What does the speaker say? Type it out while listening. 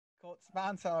Colt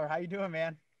Sponseller, how you doing,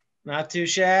 man? Not too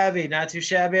shabby. Not too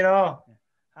shabby at all.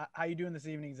 How you doing this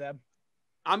evening, Zeb?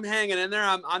 I'm hanging in there.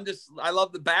 I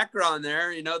love the background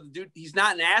there. You know, the dude, he's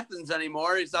not in Athens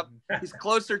anymore. He's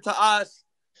closer to us.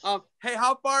 Hey,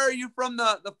 how far are you from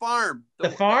the farm? The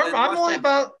farm? I'm only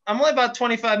about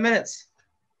 25 minutes.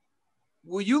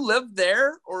 Will you live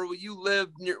there or will you live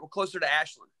closer to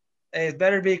Ashland? Hey, it's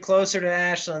better be closer to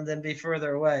Ashland than be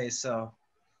further away. So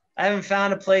I haven't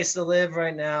found a place to live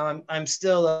right now. I'm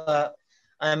still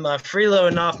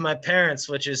freeloading off my parents,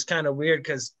 which is kind of weird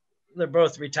because they're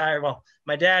both retired. Well,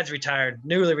 my dad's retired,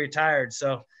 newly retired.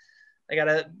 So I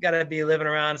gotta be living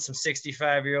around some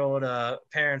 65-year-old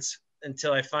parents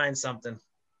until I find something.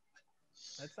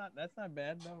 That's not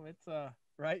bad though. It's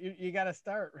right. You got to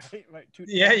start right.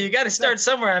 Yeah, you got to start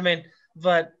somewhere. I mean,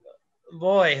 but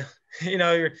boy, you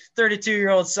know, your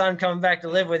 32-year-old son coming back to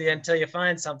live with you until you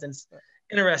find something's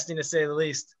interesting to say the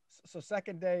least. So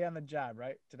second day on the job,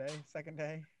 right? Today, second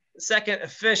day. Second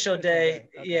official day.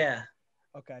 Okay. Yeah.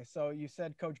 Okay, so you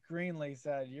said Coach Greenlee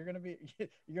said you're gonna be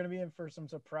in for some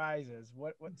surprises.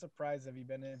 What surprise have you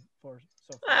been in for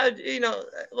so far? You know,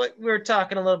 like we were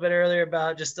talking a little bit earlier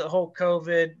about just the whole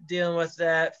COVID, dealing with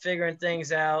that, figuring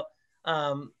things out.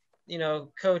 You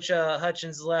know, Coach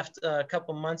Hutchins left a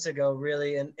couple months ago,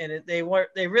 really, and they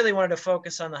really wanted to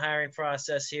focus on the hiring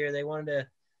process here. They wanted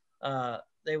to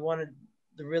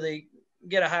really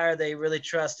get a hire they really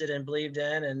trusted and believed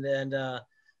in, and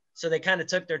so they kind of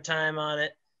took their time on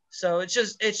it. So it's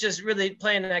just really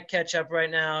playing that catch up right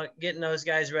now, getting those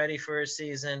guys ready for a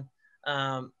season.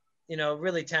 You know,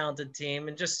 really talented team,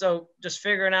 and just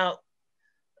figuring out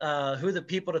who the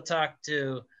people to talk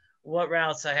to, what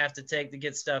routes I have to take to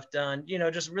get stuff done. You know,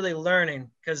 just really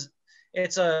learning, because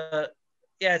it's the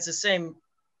same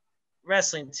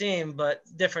wrestling team, but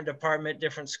different department,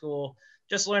 different school.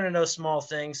 Just learning those small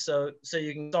things so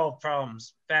you can solve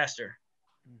problems faster.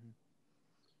 Mm-hmm.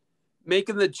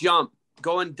 Making the jump,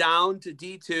 going down to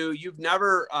D2. You've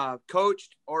never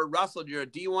coached or wrestled. You're a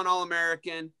D1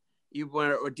 All-American. You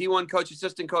were a D1 coach,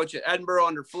 assistant coach at Edinboro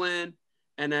under Flynn,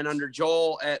 and then under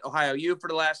Joel at Ohio U for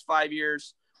the last 5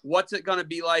 years. What's it going to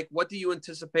be like? What do you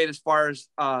anticipate as far as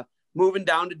moving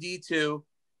down to D2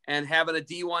 and having a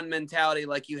D1 mentality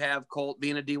like you have, Colt,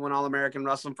 being a D1 All-American,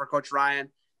 wrestling for Coach Ryan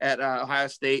at Ohio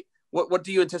State? What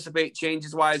do you anticipate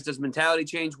changes wise? Does mentality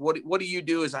change? What do you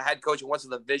do as a head coach, and what's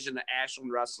the vision of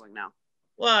Ashland wrestling now?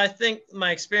 Well, I think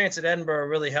my experience at Edinboro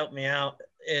really helped me out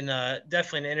in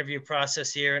definitely an interview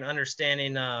process here and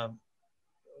understanding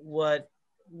what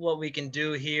we can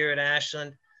do here at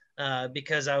Ashland,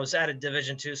 because I was at a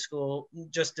Division II school,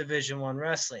 just Division I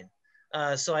wrestling.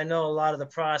 So I know a lot of the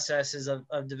processes of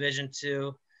Division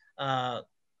II.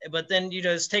 But then, you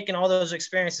know, just taking all those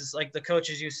experiences, like the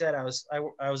coaches you said, I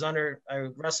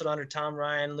wrestled under Tom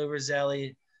Ryan, Lou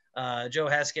Roselli, Joe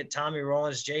Heskett, Tommy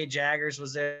Rollins, Jay Jaggers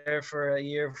was there for a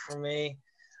year for me.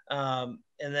 And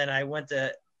then I went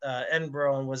to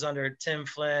Edinboro and was under Tim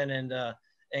Flynn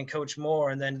and Coach Moore,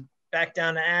 and then back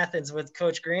down to Athens with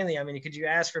Coach Greenlee. I mean, could you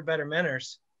ask for better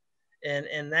mentors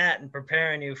in that and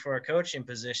preparing you for a coaching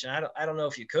position? I don't know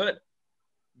if you could,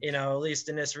 you know, at least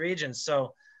in this region.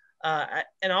 So,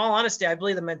 in all honesty, I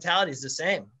believe the mentality is the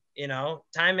same. You know,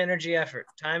 time, energy, effort.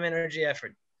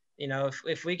 You know,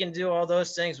 if we can do all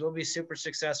those things, we'll be super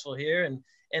successful here.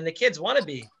 And the kids want to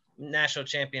be national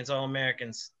champions,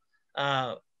 All-Americans.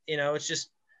 You know, it's just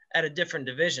at a different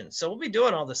division. So we'll be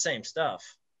doing all the same stuff,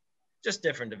 just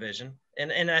different division.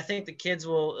 And I think the kids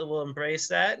will embrace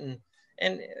that, and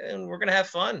we're going to have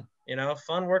fun, you know,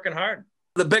 fun working hard.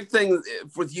 The big thing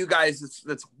with you guys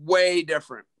that's way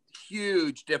different.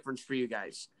 Huge difference for you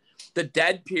guys. The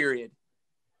dead period.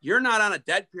 You're not on a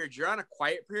dead period. You're on a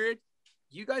quiet period.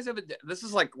 You guys have this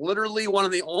is like literally one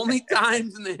of the only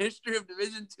times in the history of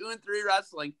Division II and III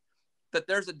wrestling that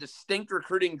there's a distinct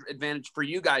recruiting advantage for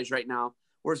you guys right now.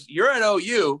 Whereas you're at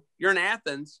OU, you're in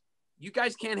Athens, you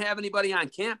guys can't have anybody on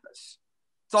campus.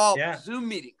 It's all Zoom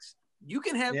meetings. You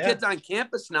can have kids on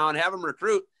campus now and have them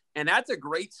recruit. And that's a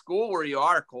great school where you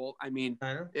are, Colt. I mean,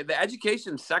 the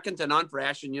education's second to none for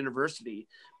Ashland University.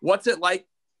 What's it like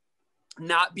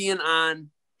not being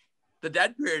on the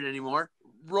dead period anymore,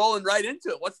 rolling right into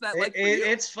it? What's that like for you?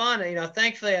 It's fun. You know,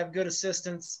 thankfully I have good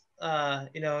assistants,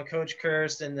 you know, Coach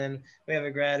Kirst, and then we have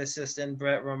a grad assistant,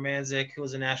 Brett Romanzik, who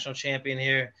was a national champion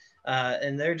here.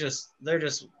 And they're just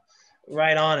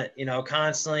right on it, you know,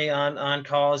 constantly on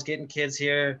calls, getting kids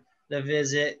here to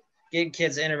visit, getting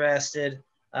kids interested.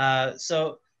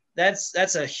 So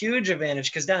that's a huge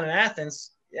advantage, because down in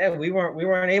Athens, we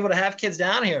weren't able to have kids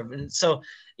down here. And so,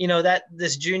 you know, that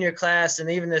this junior class and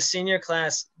even this senior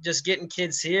class, just getting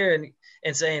kids here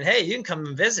and saying, hey, you can come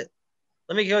and visit.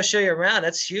 let me go show you around.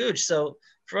 That's huge. So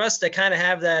for us to kind of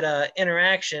have that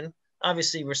interaction,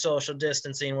 obviously we're social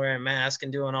distancing, wearing masks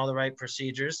and doing all the right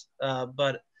procedures.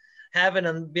 But having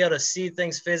them be able to see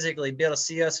things physically, be able to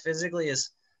see us physically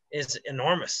is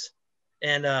enormous.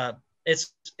 And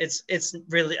it's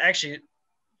really actually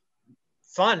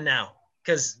fun now,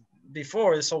 because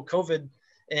before this whole COVID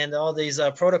and all these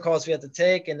protocols we had to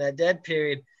take and that dead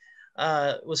period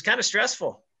was kind of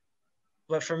stressful.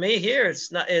 But for me here,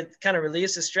 it kind of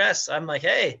relieves the stress. I'm like,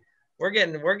 hey, we're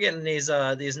getting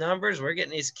these numbers, we're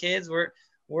getting these kids, we're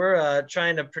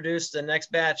trying to produce the next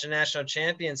batch of national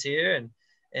champions here,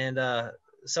 and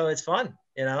so it's fun,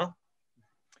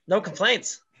 no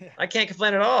complaints. I can't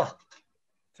complain at all.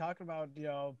 Talking about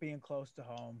being close to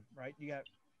home, right? You got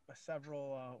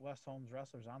several West Holmes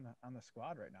wrestlers on the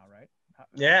squad right now, right?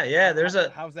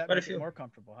 How's that make it more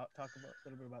comfortable? Talk a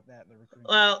little bit about that. The recruiting.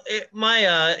 Well,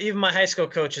 even my high school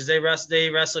coaches, they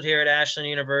wrestled here at Ashland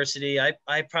University.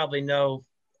 I probably know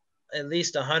at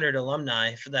least 100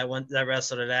 alumni for that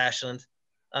wrestled at Ashland.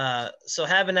 So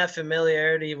having that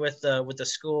familiarity with the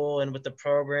school and with the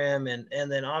program,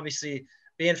 and then obviously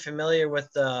being familiar with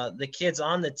the kids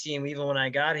on the team, even when I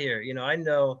got here, I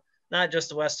know not just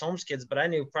the West Holmes kids, but I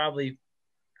knew probably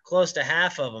close to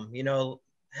half of them.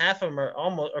 Half of them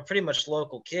are pretty much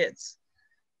local kids.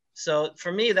 So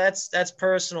for me, that's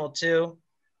personal too,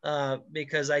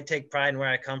 because I take pride in where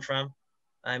I come from.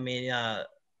 I mean,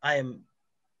 I'm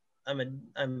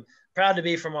proud to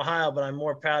be from Ohio, but I'm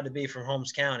more proud to be from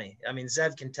Holmes County. I mean,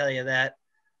 Zev can tell you that.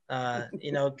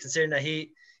 Considering that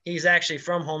he's actually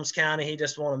from Holmes County, he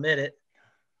just won't admit it.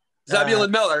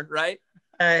 Zebulon Miller, right?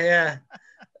 Yeah.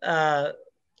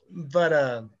 But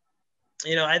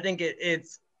I think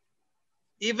it's,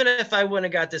 even if I wouldn't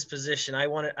have got this position, I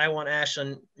want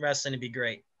Ashland wrestling to be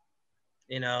great,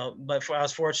 but I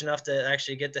was fortunate enough to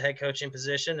actually get the head coaching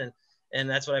position, and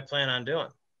that's what I plan on doing.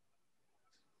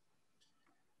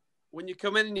 When you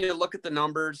come in and you look at the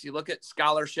numbers, you look at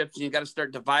scholarships, and you got to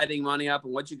start dividing money up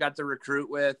and what you got to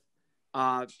recruit with.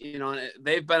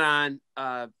 They've been on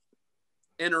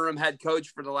interim head coach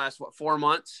for the last 4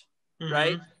 months, mm-hmm.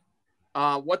 right?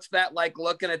 What's that like,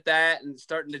 looking at that and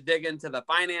starting to dig into the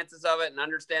finances of it and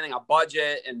understanding a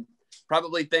budget and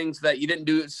probably things that you didn't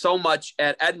do so much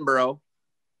at Edinboro,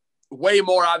 way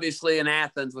more obviously in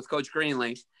Athens with Coach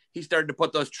Greenlee. He started to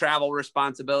put those travel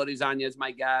responsibilities on you, as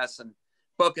my guess, and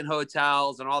booking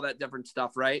hotels and all that different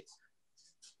stuff, right?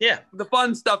 Yeah. The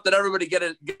fun stuff that everybody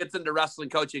gets into wrestling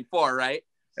coaching for, right?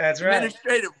 That's right.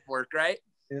 Administrative work, right?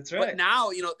 That's right. But now,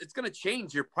 it's going to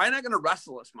change. You're probably not going to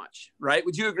wrestle as much, right?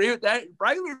 Would you agree with that? You're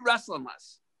probably going to be wrestling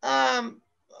less.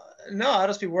 No, I'll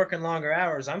just be working longer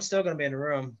hours. I'm still going to be in the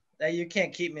room. You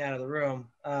can't keep me out of the room.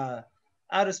 I'll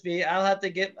have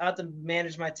to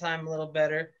manage my time a little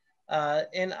better.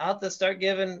 And I'll have to start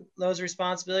giving those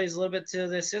responsibilities a little bit to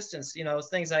the assistants,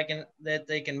 things that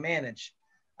they can manage.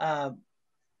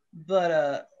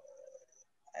 But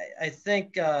I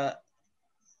think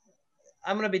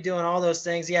I'm going to be doing all those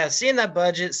things. Yeah, seeing that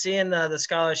budget, seeing the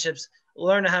scholarships,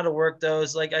 learning how to work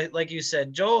those. Like you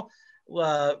said, Joel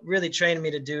really trained me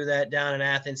to do that down in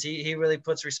Athens. He really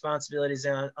puts responsibilities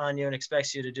on you and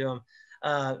expects you to do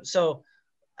them. So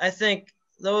I think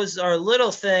those are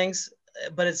little things,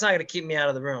 but it's not going to keep me out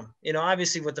of the room.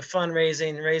 Obviously with the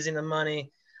fundraising, raising the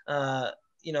money,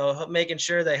 making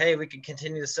sure that, hey, we can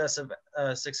continue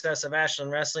the success of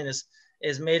Ashland wrestling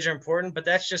is major important, but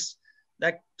that's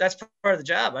part of the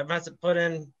job. I've had to put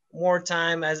in more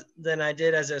time than I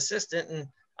did as an assistant, and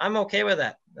I'm okay with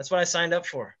that. That's what I signed up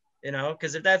for,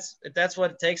 because if that's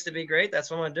what it takes to be great, that's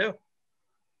what I'm going to do.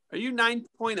 Are you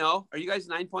 9.0? Are you guys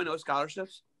 9.0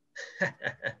 scholarships?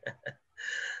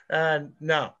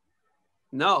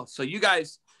 No. So you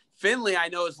guys, Finley, I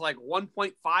know, is like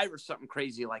 1.5 or something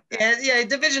crazy like that. Yeah.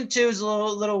 Division II is a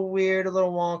little weird, a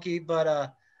little wonky,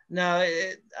 but no,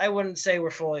 I wouldn't say we're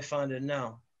fully funded.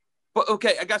 No. But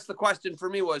okay, I guess the question for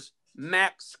me was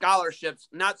max scholarships,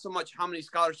 not so much how many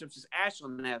scholarships does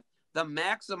Ashland have. The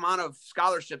max amount of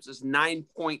scholarships is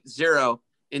 9.0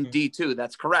 in D2.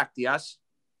 That's correct, yes?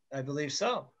 I believe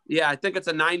so. Yeah, I think it's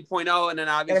a 9.0, and then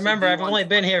obviously. I remember, I've only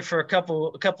been here for a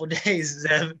couple days.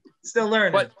 Still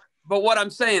learning. But what I'm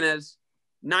saying is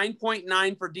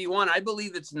 9.9 for D1. I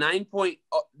believe it's 9.0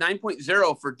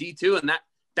 for D2, and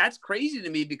that's crazy to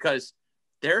me because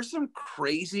there's some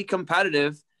crazy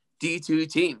competitive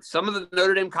D2 teams. Some of the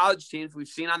Notre Dame college teams we've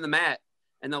seen on the mat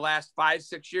in the last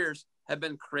 5-6 years have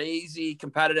been crazy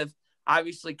competitive.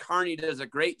 Obviously, Kearney does a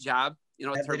great job.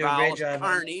 Terval,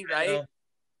 Kearney, right?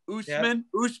 Usman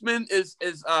is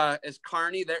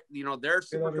Kearney. They're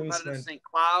super competitive. St.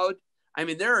 Cloud. I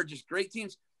mean, there are just great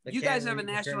teams. You guys have a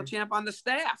national champ on the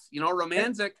staff. You know,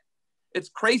 Romanzik. It's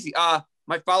crazy.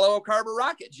 My fellow Carver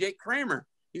Rocket, Jake Kramer.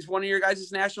 He's one of your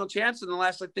guys' national champs in the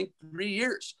last, I think, 3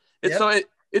 years. And so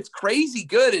it's crazy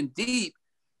good and deep.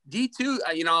 D2,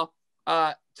 you know,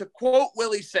 to quote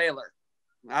Willie Saylor,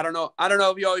 I don't know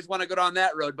if you always want to go down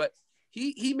that road, but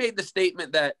he made the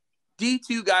statement that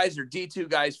D2 guys are D2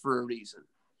 guys for a reason,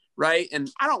 right? And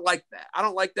I don't like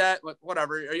that. But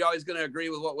whatever. Are you always going to agree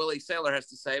with what Willie Saylor has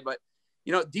to say? But,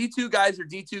 you know, D2 guys are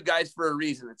D2 guys for a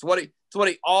reason. It's what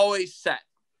he always said.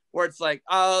 Where it's like,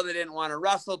 oh, they didn't want to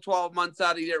wrestle 12 months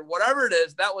out of the year, whatever it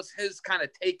is. That was his kind of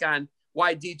take on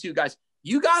why D2 guys.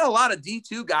 You got a lot of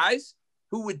D2 guys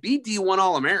who would be D1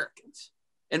 All-Americans,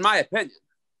 in my opinion.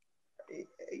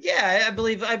 Yeah, I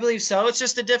believe so. It's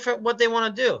just a different what they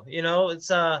want to do. You know, it's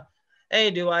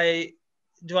hey, do I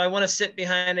want to sit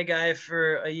behind a guy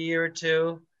for a year or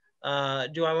two?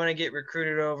 Do I want to get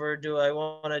recruited over? Do I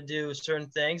want to do certain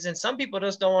things? And some people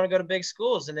just don't want to go to big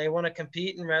schools and they want to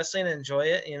compete in wrestling and enjoy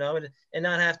it, you know, and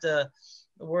not have to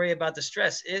worry about the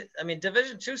stress.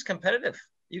 Division II is competitive.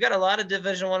 You got a lot of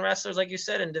Division I wrestlers, like you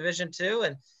said, in Division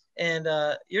II, and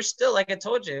you're still, like I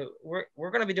told you, we're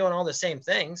going to be doing all the same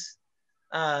things.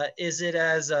 Is it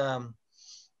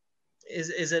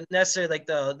necessarily like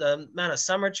the amount of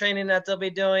summer training that they'll be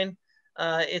doing?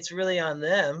 It's really on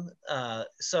them.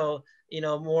 So, you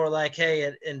know, more like,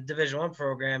 hey, in Division I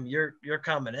program, you're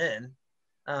coming in.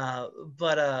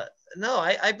 No,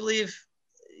 I believe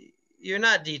you're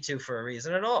not D2 for a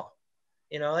reason at all.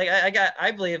 You know, like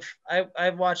I believe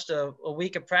I've watched a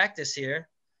week of practice here,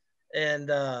 and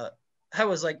I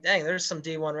was like, dang, there's some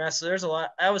D1 wrestlers. There's a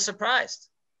lot. I was surprised,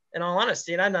 in all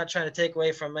honesty, and I'm not trying to take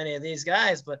away from any of these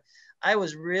guys, but I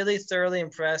was really thoroughly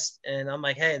impressed, and I'm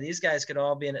like, hey, these guys could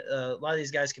all be in a lot of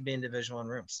these guys could be in Division I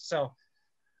rooms. So,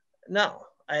 no,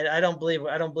 I don't believe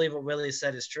what Willie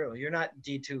said is true. You're not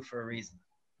D2 for a reason.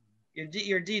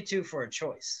 You're D2 for a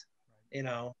choice, you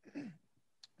know.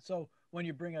 So when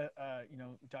you bring you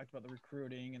know, we talked about the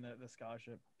recruiting and the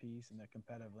scholarship piece and the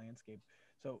competitive landscape.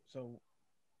 So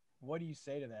what do you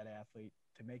say to that athlete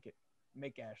to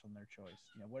make Ashland their choice?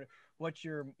 You know, what's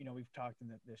your, you know, we've talked in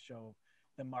this show,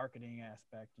 the marketing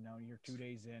aspect, you know, you're 2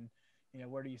 days in, you know,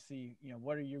 where do you see, you know,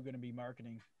 what are you going to be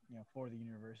marketing, you know, for the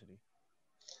university?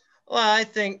 Well, I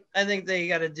think they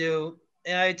got to do,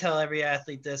 and I tell every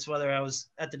athlete this, whether I was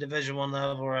at the Division I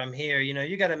level or I'm here, you know,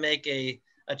 you got to make a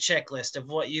checklist of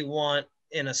what you want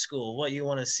in a school, what you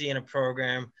want to see in a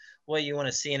program, what you want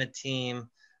to see in a team.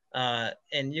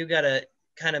 And you got to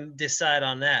kind of decide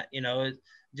on that. You know,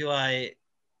 do I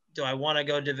want to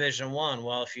go Division I?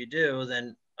 Well, if you do,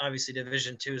 then obviously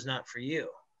Division II is not for you.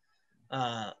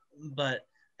 But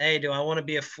hey, do I want to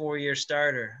be a 4-year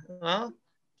starter? Well,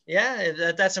 yeah,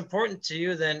 if that's important to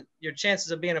you, then your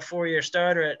chances of being a 4-year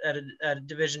starter at a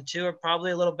Division II are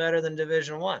probably a little better than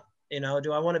Division I. You know,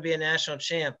 do I want to be a national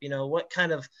champ? You know, what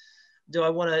kind of, do I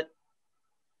want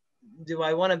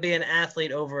to be an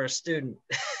athlete over a student?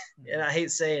 And I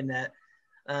hate saying that.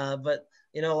 But,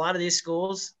 you know, a lot of these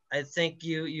schools, I think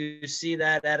you see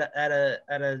that at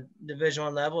a Division I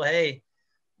level. Hey,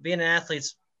 being an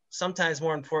athlete's sometimes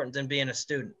more important than being a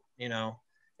student, you know,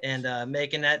 and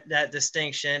making that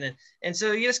distinction. And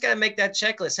so you just got to make that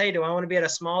checklist. Hey, do I want to be at a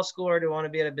small school or do I want to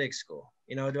be at a big school?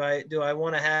 You know, do I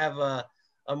want to have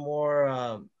a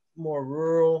more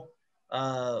rural,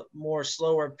 more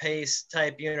slower pace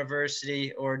type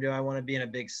university, or do I want to be in a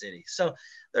big city? So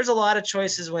there's a lot of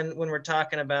choices when we're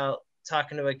talking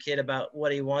to a kid about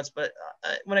what he wants. But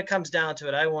when it comes down to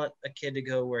it, I want a kid to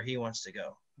go where he wants to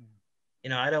go. You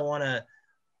know, I don't want to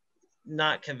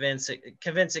not convince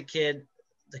a kid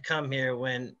to come here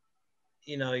when,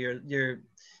 you know,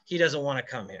 he doesn't want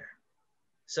to come here.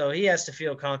 So he has to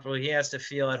feel comfortable. He has to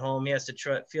feel at home. He has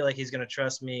to feel like he's going to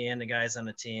trust me and the guys on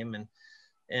the team.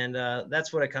 And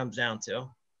that's what it comes down to.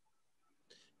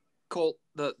 Colt,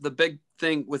 the big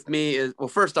thing with me is, well,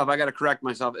 first off, I got to correct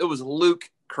myself. It was Luke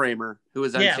Kramer who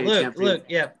was NCAA champion. Luke,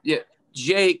 yeah.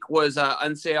 Jake was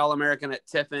NCAA All-American at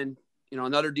Tiffin, you know,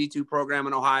 another D2 program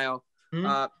in Ohio.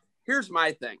 Mm-hmm. Here's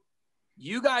my thing.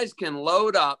 You guys can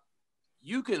load up.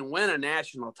 You can win a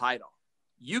national title.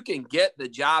 You can get the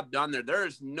job done there. There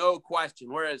is no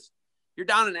question. Whereas you're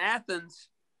down in Athens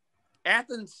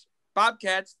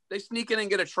Bobcats, they sneak in and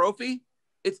get a trophy.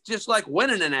 It's just like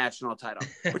winning a national title,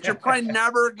 but you're probably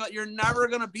never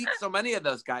going to beat so many of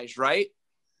those guys, right?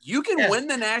 You can win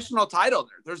the national title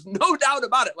there. There's no doubt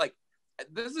about it. Like,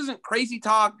 this isn't crazy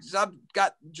talk. Zub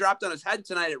got dropped on his head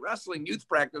tonight at wrestling youth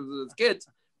practice with his kids.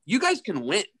 You guys can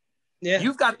win. Yeah.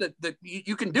 You've got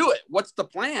you can do it. What's the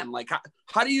plan? Like,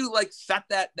 how do you like set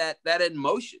that in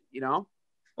motion, you know?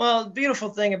 Well, the beautiful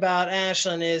thing about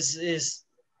Ashland is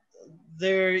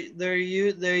they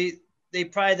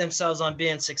pride themselves on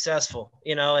being successful.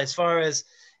 You know, as far as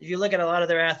if you look at a lot of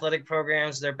their athletic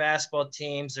programs, their basketball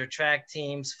teams, their track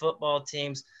teams, football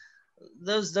teams,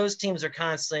 those teams are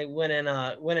constantly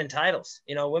winning titles.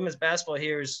 You know, women's basketball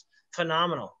here is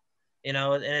phenomenal. You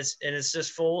know, and it's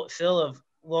just full of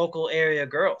local area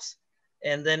girls.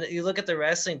 And then you look at the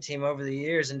wrestling team over the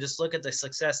years and just look at the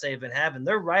success they've been having.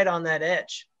 They're right on that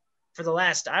edge for the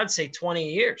last, I would say,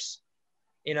 20 years.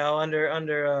 You know, under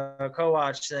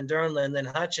Kowach, then Dernland, then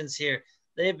Hutchins here,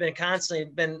 they've been constantly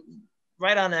been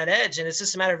right on that edge, and it's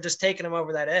just a matter of just taking them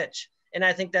over that edge. And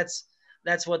I think that's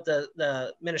what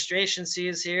the administration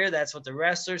sees here. That's what the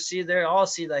wrestlers see. They all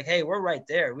see like, hey, we're right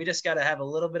there. We just got to have a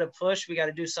little bit of push. We got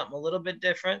to do something a little bit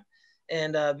different.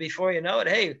 And before you know it,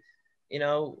 hey, you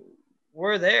know,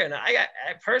 we're there. And I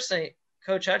personally,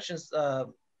 Coach Hutchins,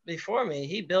 before me,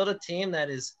 he built a team that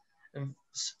is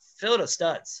filled with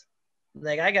studs.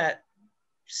 Like I got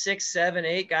 6, 7,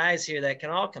 8 guys here that can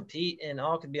all compete and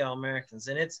all can be all Americans.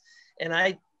 And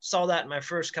I saw that in my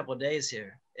first couple of days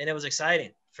here, and it was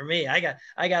exciting for me. I got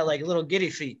like little giddy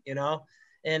feet, you know,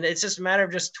 and it's just a matter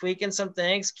of just tweaking some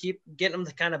things, keep getting them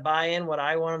to kind of buy in what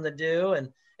I want them to do and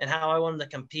how I want them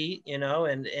to compete, you know,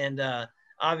 and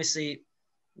obviously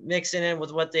mixing in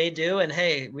with what they do. And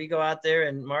hey, we go out there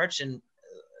and march and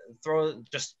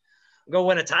just go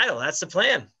win a title. That's the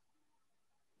plan.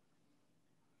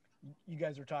 You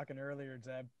guys were talking earlier,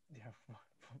 Zeb. Yeah,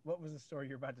 what was the story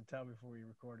you're about to tell before we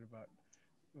recorded about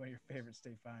one of your favorite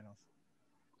state finals?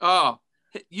 Oh,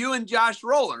 you and Josh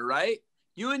Roller, right?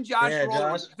 You and Josh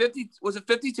Roller. Josh. Was it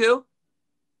 52?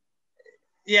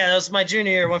 Yeah, that was my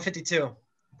junior year, 152.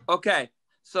 Okay,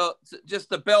 so just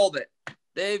to build it,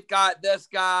 they've got this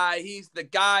guy. He's the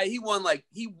guy. He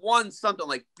won something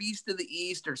like Beast of the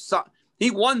East or something.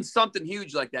 He won something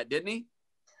huge like that, didn't he?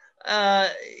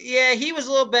 Yeah, he was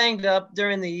a little banged up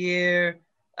during the year,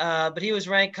 but he was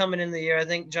ranked coming in the year. I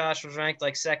think Josh was ranked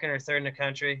like 2nd or 3rd in the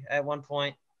country at one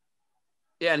point.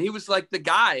 Yeah, and he was like the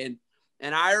guy.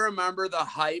 And I remember the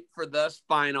hype for this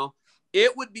final.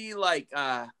 It would be like,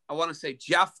 I want to say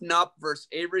Jeff Knupp versus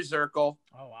Avery Zirkle.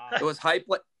 Oh, wow. It was hype.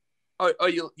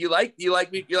 You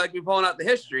like me pulling out the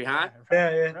history, huh?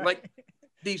 Yeah. Like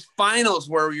these finals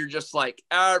where you're just like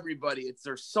everybody,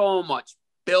 there's so much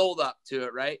build up to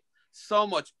it, right? So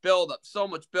much build up,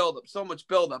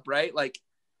 right? Like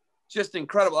just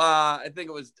incredible. I think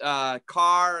it was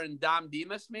Carr and Dom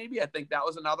Demas, maybe. I think that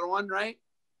was another one, right?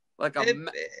 Like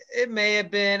it may have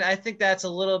been. I think that's a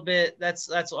little bit. That's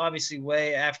obviously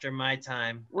way after my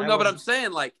time. Well, no, but I'm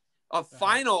saying like a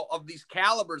final of these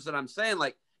calibers that I'm saying,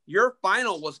 like your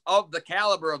final was of the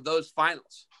caliber of those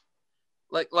finals.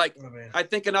 Like I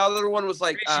think another one was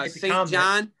like St.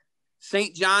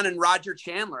 John and Roger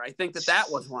Chandler. I think that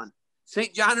was one.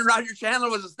 St. John and Roger Chandler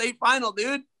was a state final,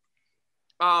 dude.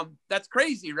 That's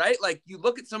crazy, right? Like you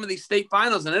look at some of these state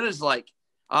finals and it is like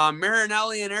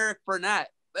Marinelli and Eric Burnett.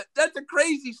 That's a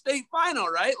crazy state final,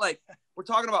 right? Like we're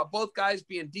talking about both guys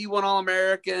being D1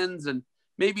 All-Americans, and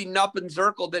maybe Knupp and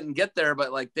Zirkle didn't get there,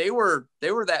 but like they were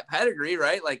that pedigree,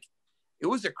 right? Like it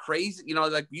was a crazy, you know,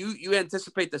 like you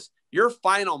anticipate this. Your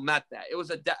final met that. It was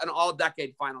an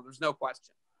all-decade final. There's no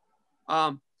question.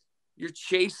 You're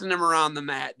chasing him around the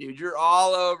mat, dude. You're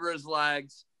all over his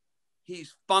legs.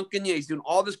 He's funking you. He's doing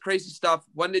all this crazy stuff.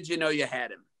 When did you know you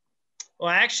had him? Well,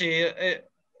 actually, I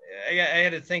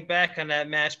had to think back on that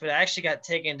match, but I actually got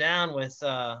taken down with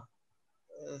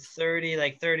 30,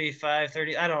 like 35,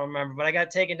 30. I don't remember, but I got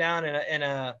taken down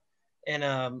and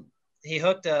he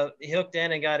hooked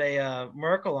in and got a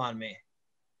Merkel on me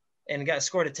and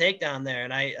scored a takedown there.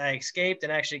 And I escaped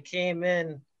and actually came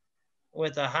in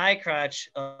with a high crotch,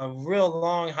 a real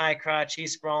long high crotch.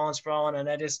 He's sprawling. And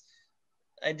I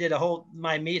did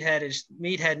my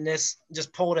meatheadness,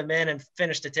 just pulled him in and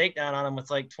finished the takedown on him with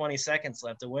like 20 seconds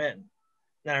left to win.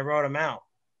 Then I wrote him out.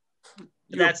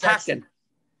 That's packing.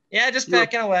 Just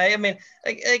packing away. I mean,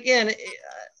 again,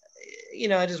 you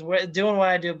know, just doing what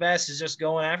I do best is just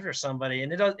going after somebody.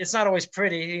 And it's not always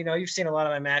pretty. You know, you've seen a lot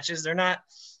of my matches. They're not,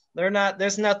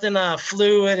 there's nothing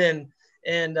fluid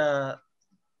and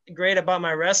great about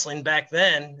my wrestling back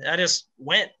then. I just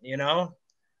went, you know,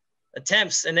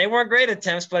 attempts, and they weren't great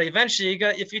attempts, but eventually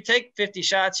if you take 50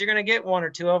 shots, you're going to get 1 or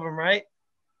 2 of them, right?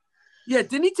 Yeah.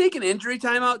 Didn't he take an injury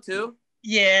timeout too?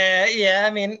 Yeah.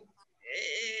 I mean,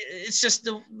 it's just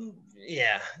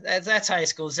that's high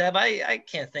school, Zeb. I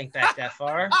can't think back that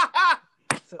far.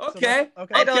 Okay.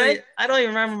 I don't even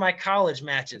remember my college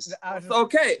matches.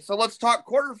 Okay. So let's talk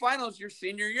quarterfinals your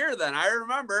senior year then. I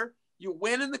remember you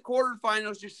win in the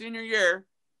quarterfinals your senior year.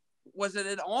 Was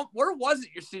it where was it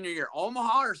your senior year?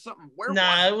 Omaha or something? Where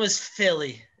Nah, was it was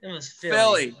Philly. It was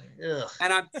Philly. Ugh.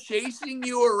 And I'm chasing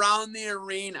you around the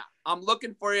arena. I'm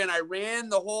looking for you, and I ran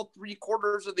the whole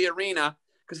 3/4 of the arena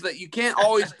because you can't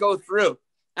always go through.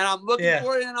 And I'm looking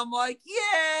for you, and I'm like,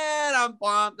 yeah, and I'm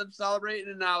pumped, I'm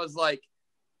celebrating, and I was like,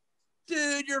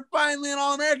 dude, you're finally an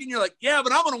All-American. You're like, yeah,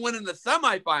 but I'm gonna win in the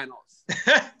semifinals.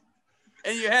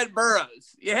 And you had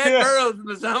Burroughs. You had Burroughs in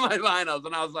the semifinals,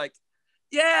 and I was like,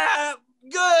 yeah,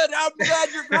 good. I'm glad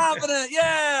you're confident.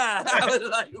 Yeah, I was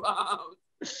like, wow.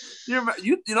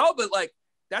 But like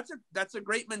that's a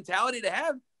great mentality to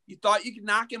have. You thought you could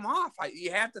knock him off.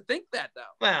 You have to think that though.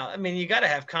 Well, I mean, you got to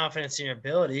have confidence in your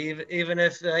ability, even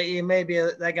if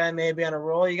that guy may be on a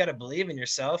roll. You got to believe in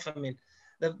yourself. I mean,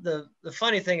 the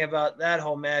funny thing about that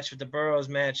whole match with the Burroughs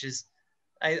match is,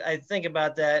 I think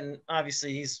about that, and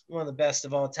obviously he's one of the best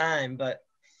of all time. But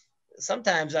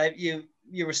sometimes you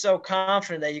were so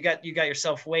confident that you got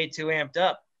yourself way too amped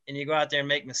up, and you go out there and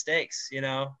make mistakes,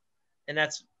 and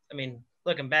that's, I mean,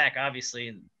 looking back,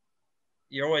 obviously,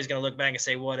 you're always going to look back and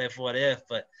say, what if,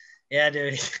 but yeah,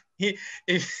 dude, he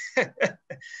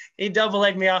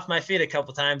double-legged me off my feet a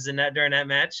couple times during that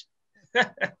match.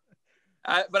 But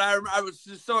I was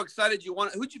just so excited you won.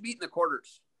 Who'd you beat in the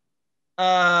quarters?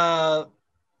 Asper.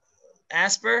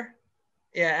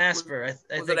 Yeah, Asper. I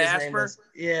think his name was.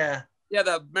 Yeah. Yeah,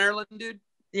 the Maryland dude.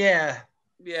 Yeah.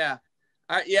 Yeah.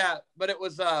 Yeah, but it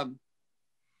was I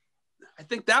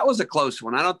think that was a close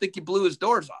one. I don't think he blew his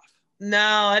doors off. No,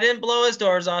 I didn't blow his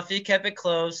doors off. He kept it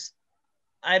close.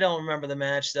 I don't remember the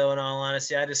match, though, in all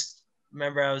honesty. I just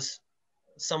remember I was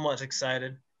somewhat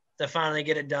excited to finally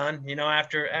get it done.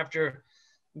 After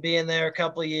being there a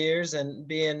couple of years and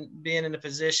being in the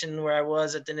position where I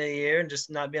was at the end of the year and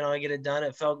just not being able to get it done,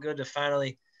 it felt good to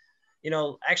finally,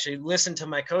 actually listen to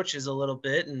my coaches a little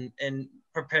bit and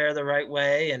prepare the right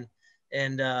way and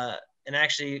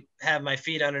actually have my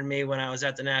feet under me when I was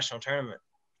at the national tournament.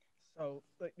 So,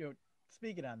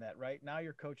 speaking on that, right now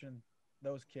you're coaching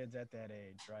those kids at that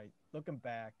age, right? Looking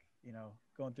back,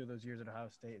 going through those years at Ohio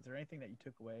State, is there anything that you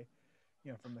took away,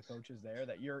 from the coaches there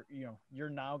that you're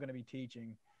now going to be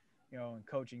teaching, and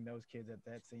coaching those kids at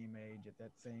that same age, at that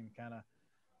same kind of,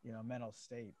 mental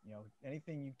state?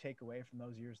 Anything you take away from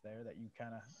those years there that you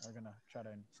kind of are going to try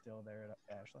to instill there at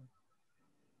Ashland?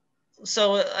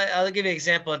 So I'll give you an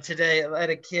example. Today, I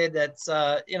had a kid that's,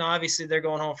 obviously they're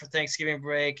going home for Thanksgiving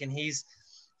break, and he's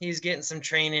getting some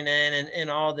training in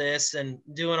and all this and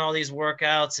doing all these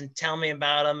workouts and telling me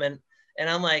about them. And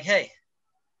I'm like, hey,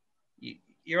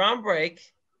 you're on break.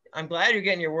 I'm glad you're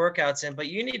getting your workouts in, but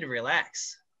you need to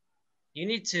relax. You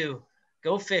need to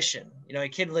go fishing. A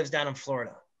kid lives down in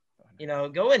Florida.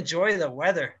 Go enjoy the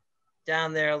weather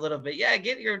down there a little bit. Yeah,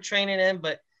 get your training in,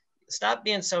 but stop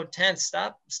being so tense.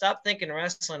 Stop thinking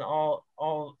wrestling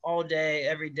all day,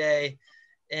 every day,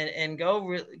 and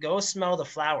go smell the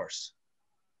flowers.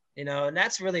 And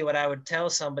that's really what I would tell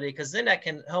somebody, because then that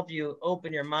can help you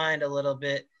open your mind a little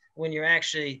bit when you're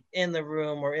actually in the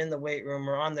room or in the weight room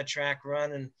or on the track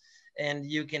running, and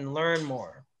you can learn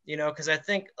more, because I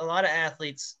think a lot of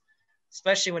athletes,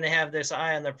 especially when they have this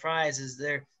eye on the prize, is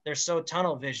they're so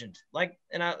tunnel visioned.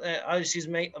 And I'll just use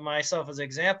myself as an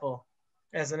example.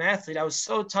 As an athlete, I was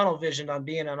so tunnel visioned on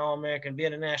being an All-American,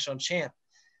 being a national champ,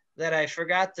 that I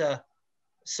forgot to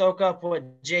soak up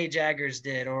what Jay Jaggers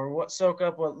did, or soak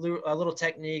up a little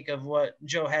technique of what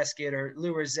Joe Heskett or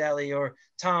Lou Roselli or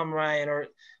Tom Ryan or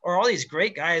all these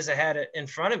great guys I had in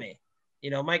front of me,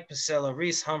 Mike Pasilla,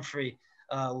 Reese Humphrey,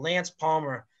 Lance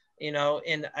Palmer,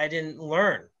 and I didn't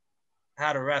learn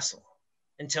how to wrestle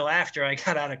until after I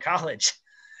got out of college.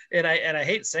 And I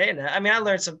hate saying that. I mean, I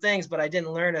learned some things, but I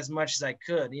didn't learn as much as I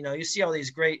could. You see all these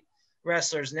great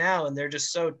wrestlers now, and they're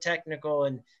just so technical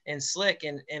and slick.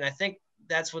 And I think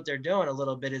that's what they're doing a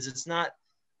little bit, is it's not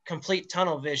complete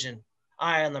tunnel vision,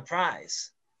 eye on the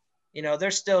prize.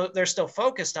 They're still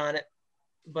focused on it,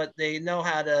 but they know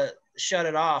how to shut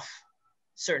it off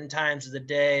certain times of the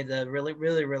day to really,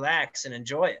 really relax and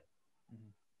enjoy it.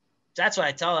 That's what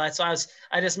I tell her. That's why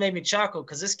I just made me chuckle,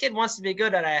 because this kid wants to be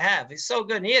good at I have. He's so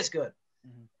good, and he is good.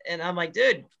 Mm-hmm. And I'm like,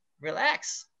 dude,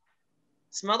 relax.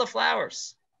 Smell the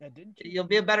flowers. Yeah, you'll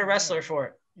be a better wrestler for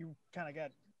it. You kind of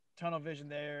got tunnel vision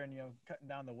there, and cutting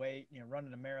down the weight,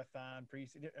 running a marathon. I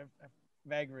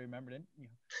vaguely remembered it.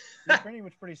 Your training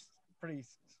was pretty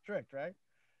strict, right?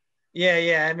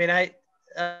 Yeah. I mean,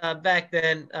 back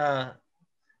then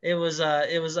it was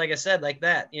like I said, like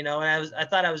that, and I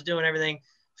thought I was doing everything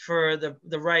for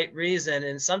the right reason.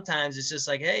 And sometimes it's just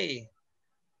like, hey,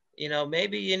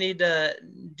 maybe you need to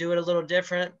do it a little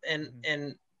different.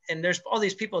 And there's all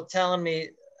these people telling me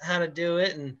how to do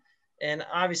it. And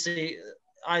obviously,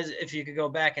 if you could go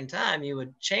back in time, you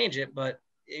would change it. But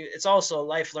it's also a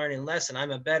life learning lesson.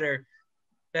 I'm a better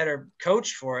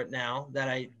coach for it now that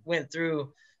I went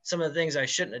through some of the things I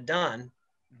shouldn't have done,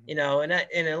 you know, and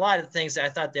a lot of things that I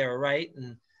thought they were right.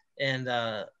 And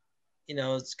you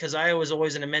know, it's because I was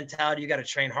always in a mentality, you got to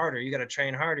train harder, you got to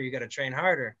train harder, you got to train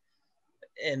harder.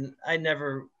 And I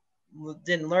never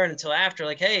didn't learn until after,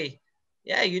 like, hey,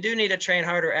 yeah, you do need to train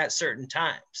harder at certain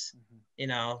times. You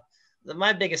know,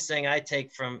 my biggest thing I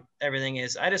take from everything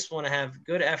is I just want to have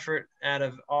good effort out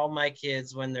of all my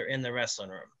kids when they're in the wrestling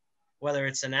room, whether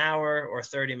it's an hour or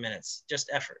 30 minutes, just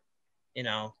effort, you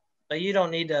know. But you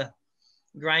don't need to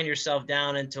grind yourself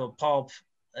down into a pulp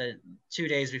 2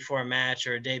 days before a match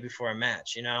or a day before a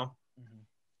match, you know.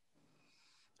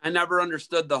 I never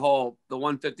understood the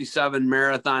 157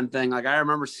 marathon thing. Like, I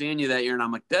remember seeing you that year, and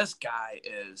I'm like, this guy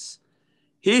is,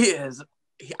 could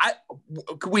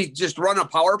we just run a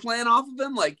power plan off of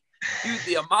him? Like, dude,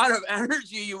 the amount of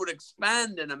energy you would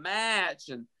expend in a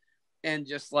match, and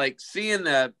just like being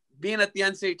at the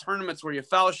NCAA tournaments where you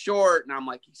fell short, and I'm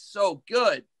like, he's so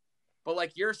good. But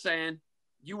like you're saying,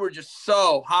 you were just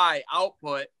so high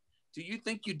output. Do you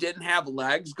think you didn't have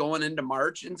legs going into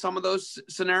March in some of those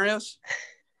scenarios?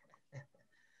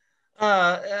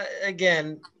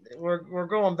 Again, we're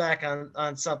going back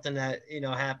on something that, you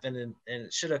know, happened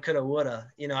and shoulda, coulda,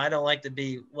 woulda. You know, I don't like to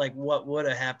be like what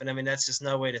woulda happened. I mean, that's just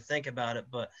no way to think about it.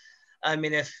 But I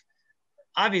mean, if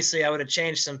obviously I would have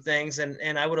changed some things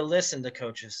and I would have listened to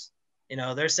coaches. You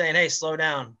know, they're saying, hey, slow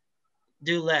down,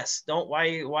 do less.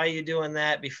 Why are you doing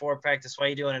that before practice? Why are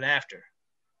you doing it after?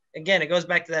 Again, it goes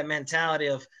back to that mentality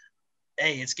of,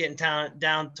 hey, it's getting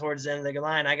down towards the end of the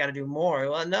line, I got to do more.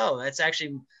 Well, no, that's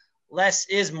actually less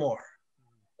is more.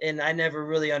 And I never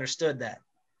really understood that.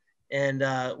 And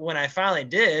when I finally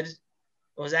did, it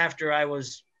was after I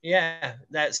was,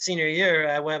 that senior year,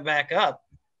 I went back up.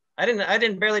 I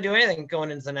didn't barely do anything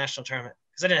going into the national tournament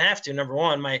because I didn't have to. Number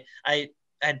one, I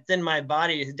had thinned my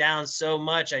body down so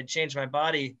much. I'd changed my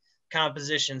body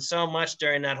composition so much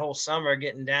during that whole summer,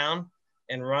 getting down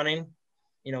and running,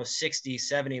 you know, 60,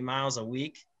 70 miles a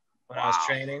week when I was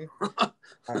training,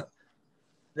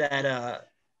 that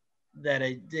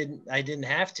I didn't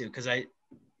have to, because I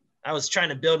was trying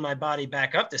to build my body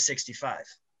back up to 65.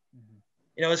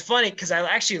 You know, it's funny because I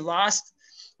actually lost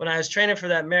when I was training for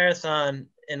that marathon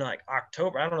in like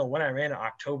October. I don't know when I ran in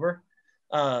October.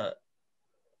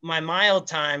 My mile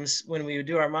times, when we would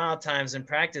do our mile times in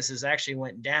practices, actually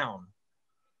went down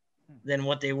than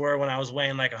what they were when I was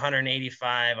weighing like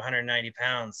 185, 190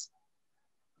 pounds.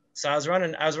 So I was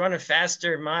running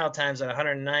faster mile times at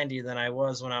 190 than I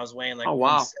was when I was weighing like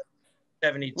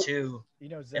 172 you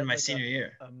know, Zeb's in my like senior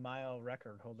year. A mile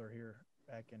record holder here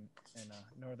back in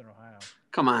Northern Ohio.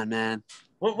 Come on, man.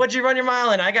 What'd you run your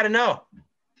mile in? I got to know.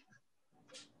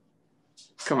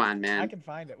 Come on, man. I can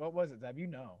find it. What was it, Zeb? You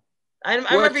know. I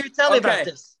remember you telling me about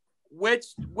this. Which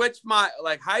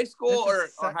like high school or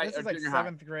high? This is like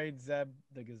seventh grade. Zeb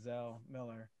the Gazelle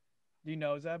Miller. Do you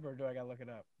know Zeb, or do I gotta look it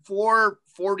up?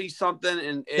 440 something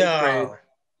in eighth grade,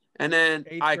 and then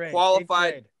I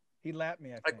qualified. He lapped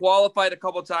me. I qualified a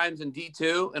couple times in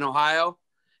D2 in Ohio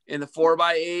in the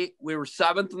 4x8. We were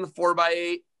 7th in the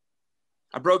 4x8.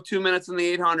 I broke 2 minutes in the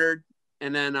 800,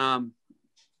 and then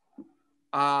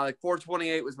like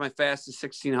 428 was my fastest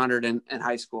 1600 in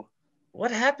high school.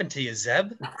 What happened to you,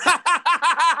 Zeb?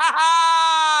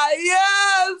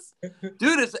 Yes,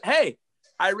 dude. Hey,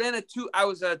 I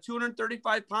was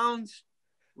 235 pounds,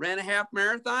 ran a half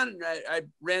marathon, and I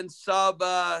ran sub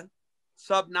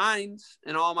nines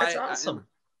in all my. That's awesome.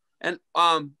 And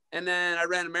then I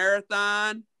ran a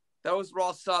marathon. Those were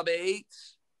all sub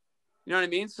 8s. You know what I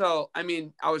mean? So I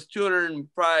mean, I was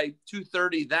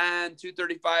 230 then,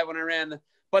 235 when I ran.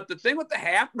 But the thing with the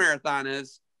half marathon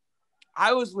is,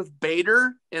 I was with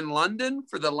Bader in London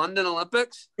for the London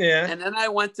Olympics. Yeah. And then I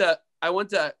went to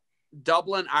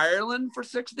Dublin, Ireland for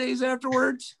 6 days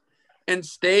afterwards and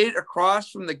stayed across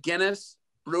from the Guinness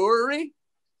brewery.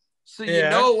 So you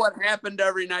know what happened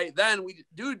every night then.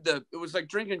 It was like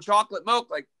drinking chocolate milk,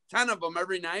 like 10 of them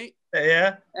every night.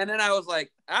 Yeah. And then I was like,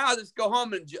 I'll just go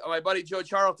home. And my buddy Joe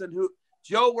Charlton,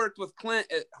 Joe worked with Clint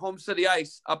at Home City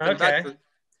Ice up in Bedford.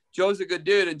 Joe's a good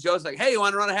dude. And Joe's like, hey, you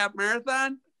want to run a half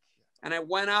marathon? And I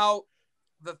went out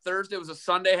the Thursday. It was a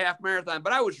Sunday half marathon,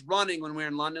 but I was running when we were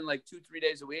in London like 2-3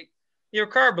 days a week. You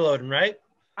were carb loading, right?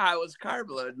 I was carb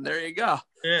loading. There you go.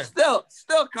 Yeah. Still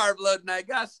carb loading, I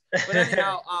guess. But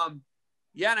anyhow, and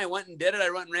I went and did it.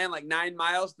 I went and ran like 9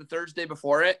 miles the Thursday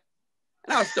before it.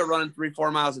 And I was still running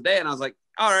 3-4 miles a day. And I was like,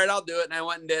 all right, I'll do it. And I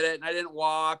went and did it. And I didn't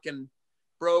walk and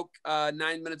broke 9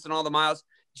 minutes in all the miles.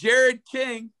 Jared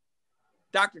King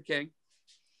Dr. King.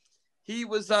 He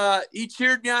was he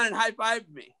cheered me on and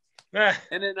high-fived me.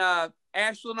 And then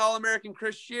Ashland All-American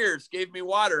Chris Shears gave me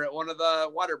water at one of the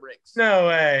water breaks. No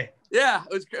way. Yeah,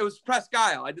 it was Presque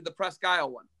Isle. I did the Presque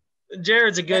Isle one.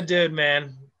 Jared's a good dude,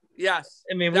 man. Yes.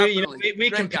 I mean,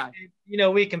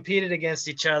 we competed against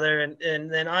each other, and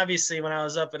then obviously when I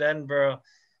was up at Edinboro,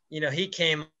 he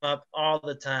came up all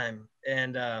the time,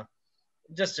 and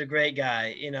just a great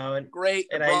guy, and great.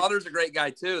 And brother's a great guy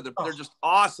too. They're just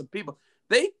awesome people.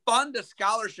 They fund a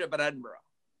scholarship at Edinboro.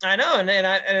 I know, and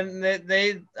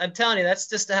I'm telling you, that's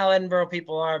just how Edinboro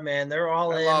people are, man. They're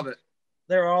all in. Love it.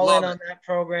 They're all in on that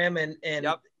program, and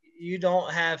yep. You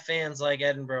don't have fans like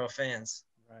Edinboro fans,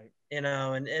 right?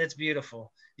 And it's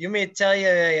beautiful. You may tell you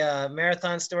a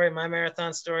marathon story, my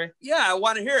marathon story. Yeah, I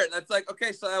want to hear it. That's like,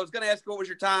 okay, so I was going to ask you what was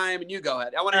your time, and you go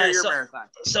ahead. I want to hear your marathon.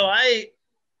 So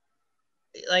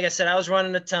like I said, I was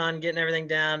running a ton, getting everything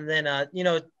down. And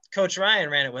then, Coach Ryan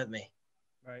ran it with me.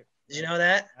 Right. Did you know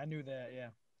that? I knew that. Yeah.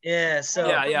 Yeah. So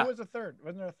yeah. Who was a third?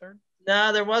 Wasn't there a third?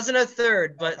 No, there wasn't a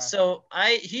third. But okay. So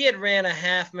he had ran a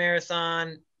half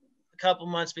marathon a couple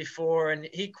months before, and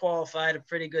he qualified a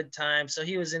pretty good time. So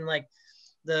he was in like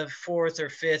the fourth or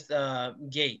fifth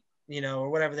gate, or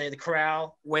whatever the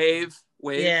corral. Wave.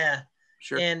 Yeah.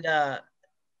 Sure. And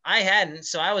I hadn't,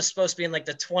 so I was supposed to be in like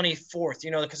the 24th,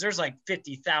 because there's like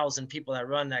 50,000 people that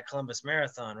run that Columbus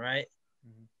Marathon, right?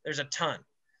 Mm-hmm. There's a ton.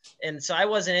 And so I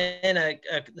wasn't in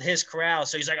his corral.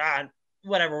 So he's like,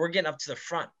 whatever, we're getting up to the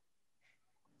front.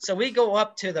 So we go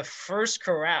up to the first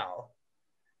corral,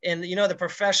 and the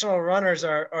professional runners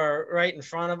are right in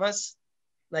front of us,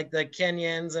 like the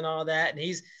Kenyans and all that. And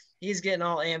he's getting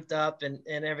all amped up and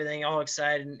everything, all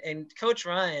excited. And Coach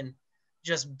Ryan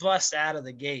just busts out of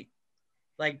the gate.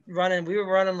 Like we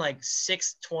were running like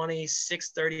 6:20,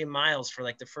 6:30 miles for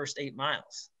like the first 8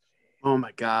 miles. Oh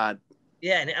my God.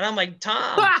 Yeah. And I'm like,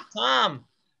 Tom,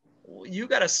 you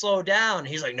got to slow down.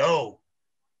 He's like, no,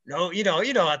 how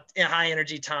high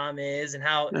energy Tom is, and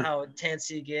how intense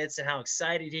he gets, and how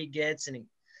excited he gets. And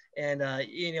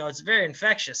it's very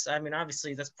infectious. I mean,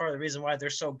 obviously that's part of the reason why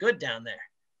they're so good down there.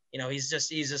 He's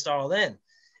just all in.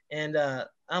 And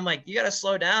I'm like, you got to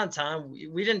slow down, Tom.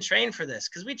 We didn't train for this,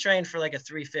 because we trained for like a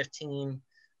 3:15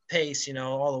 pace,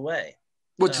 all the way.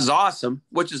 Which is awesome.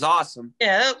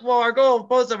 Yeah. Well,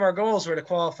 both of our goals were to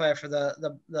qualify for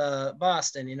the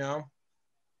Boston,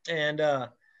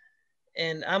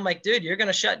 and I'm like, dude, you're going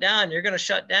to shut down.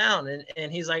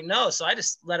 And he's like, no. So I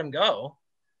just let him go.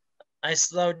 I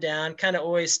slowed down, kind of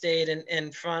always stayed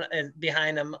in front and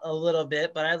behind him a little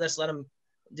bit, but I just let him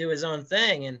do his own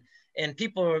thing. And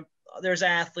people there's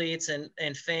athletes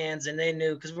and fans, and they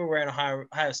knew, because we were wearing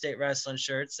Ohio State wrestling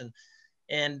shirts,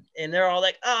 and they're all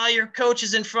like, oh, your coach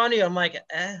is in front of you. I'm like,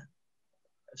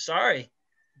 sorry.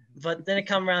 But then it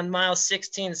come around mile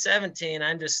 16, 17,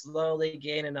 I'm just slowly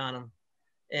gaining on him.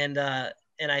 And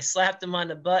I slapped him on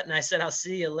the butt, and I said, I'll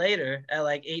see you later at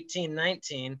like 18,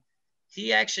 19.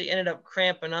 He actually ended up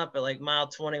cramping up at like mile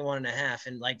 21 and a half,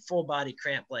 and like full body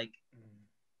cramp. Like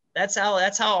that's how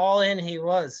all in he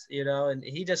was, and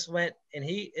he just went, and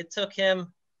it took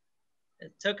him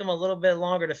a little bit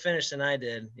longer to finish than I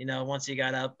did, once he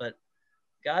got up, but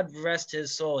God rest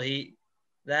his soul.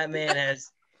 That man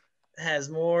has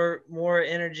more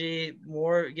energy,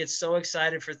 gets so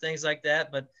excited for things like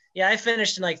that. But yeah, I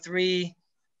finished in like 3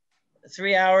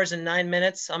 hours and 9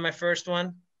 minutes on my first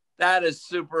one. That is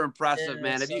super impressive, yeah,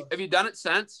 man. Have you done it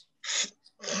since?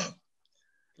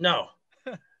 No,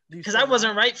 because I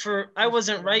wasn't right for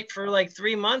like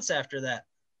 3 months after that.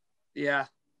 Yeah.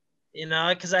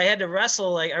 Because I had to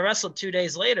wrestle. Like I wrestled 2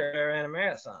 days later. I ran a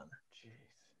marathon.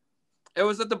 It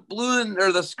was at the blue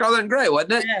or the scarlet and gray,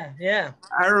 wasn't it? Yeah.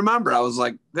 I remember. I was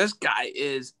like, this guy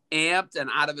is amped and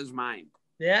out of his mind.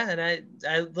 Yeah, and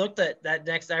I looked at that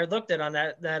next. I looked at on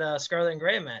that scarlet and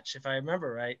gray match, if I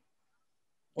remember right.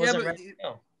 Wasn't but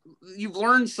you've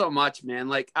learned so much, man.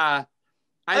 Like I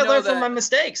learned from my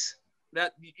mistakes.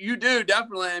 That you do,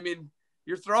 definitely. I mean,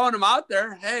 you're throwing them out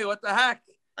there. Hey, what the heck?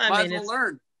 Might as well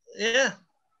learn. Yeah.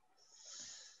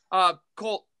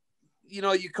 Colt,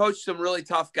 you coach some really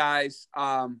tough guys.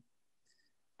 I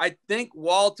think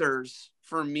Walters,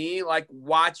 for me, like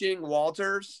watching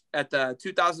Walters at the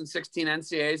 2016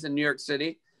 NCAAs in New York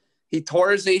City, he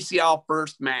tore his ACL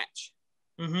first match,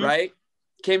 right?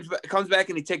 Comes back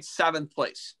and he takes 7th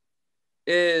place.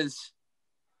 Is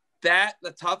that the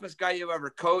toughest guy you've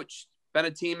ever coached, been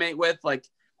a teammate with? Like,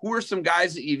 who are some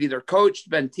guys that you've either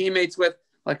coached, been teammates with?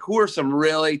 Like, who are some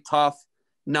really tough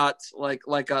nuts, like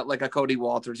a Cody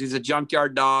Walters? He's a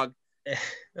junkyard dog.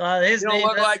 Well, his He don't name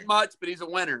look like much, but he's a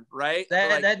winner, right?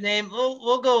 that name.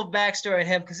 We'll go backstory on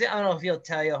him because I don't know if he'll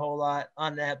tell you a whole lot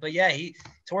on that. But yeah, he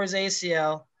tore his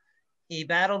ACL. He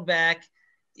battled back.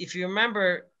 If you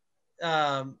remember,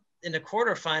 in the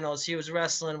quarterfinals, he was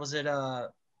wrestling. Was it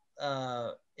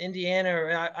Indiana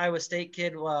or Iowa State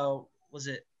kid? Well, was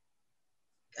it?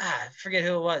 I forget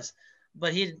who it was,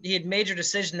 but he had major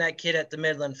decision that kid at the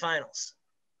Midland finals.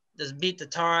 Just beat the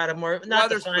tar out of him. Not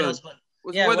the finals, but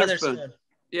yeah, Witherspoon.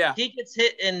 Yeah, he gets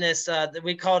hit in this.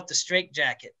 We call it the straight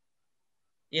jacket.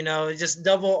 You know, just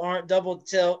double arm, double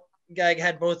tilt. Guy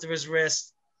had both of his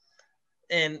wrists,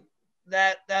 and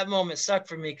that moment sucked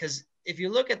for me because if you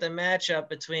look at the matchup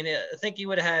between it, I think he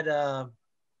would have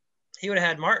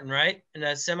had Martin, right, in the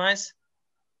semis.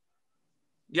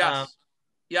 Yes.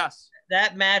 Yes.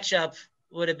 That matchup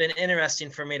would have been interesting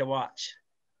for me to watch.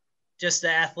 Just the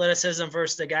athleticism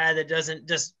versus the guy that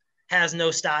just has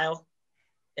no style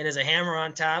and is a hammer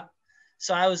on top.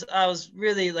 So I was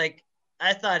really like,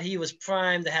 I thought he was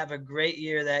primed to have a great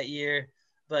year that year,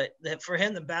 but for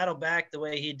him to battle back the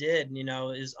way he did, you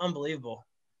know, is unbelievable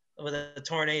with a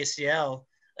torn ACL,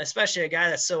 especially a guy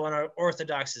that's so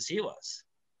unorthodox as he was,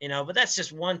 you know, but that's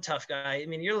just one tough guy. I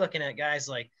mean, you're looking at guys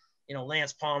like, you know,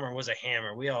 Lance Palmer was a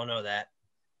hammer. We all know that.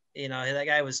 You know, that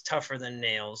guy was tougher than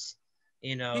nails.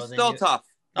 You know, he's still tough.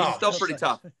 He's still pretty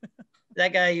tough.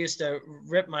 That guy used to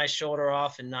rip my shoulder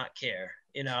off and not care.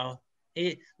 You know,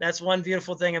 that's one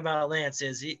beautiful thing about Lance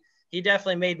is he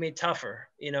definitely made me tougher,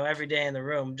 you know, every day in the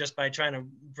room just by trying to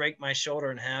break my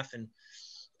shoulder in half and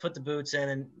put the boots in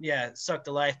and suck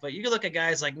the life. But you can look at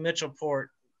guys like Mitchell Port,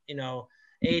 you know,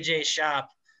 AJ Shop.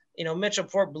 You know, Mitchell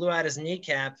Port blew out his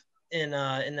kneecap in the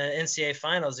NCAA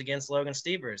finals against Logan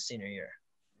Stieber his senior year.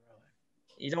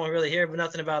 Really? You don't really hear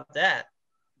nothing about that.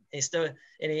 He's still,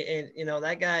 and you know,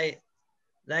 that guy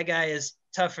is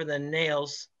tougher than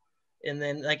nails. And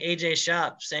then like AJ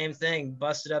Shop, same thing,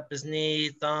 busted up his knee,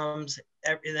 thumbs,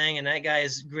 everything. And that guy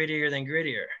is grittier than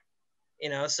grittier, you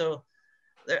know? So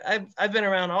I've been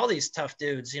around all these tough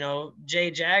dudes, you know, Jay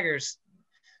Jaggers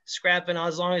scrapping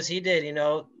as long as he did, you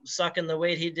know, sucking the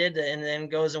weight he did, and then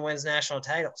goes and wins national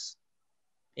titles.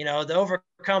 You know, to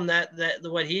overcome that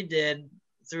what he did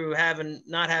through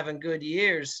not having good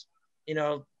years, you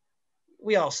know,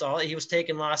 we all saw it. He was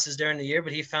taking losses during the year,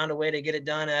 but he found a way to get it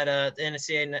done at the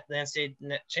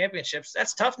NCAA championships.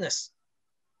 That's toughness.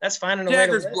 That's finding a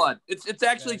Jagger's way to blood. It's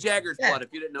actually Jagger's blood. If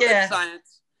you didn't know, it's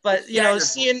science. But you know,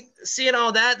 seeing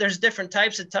all that, there's different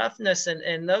types of toughness,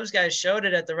 and those guys showed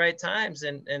it at the right times.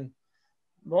 And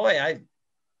boy,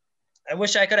 I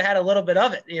wish I could have had a little bit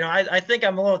of it. You know, I think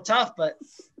I'm a little tough, but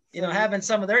you know, having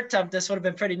some of their toughness would have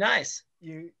been pretty nice.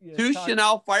 Two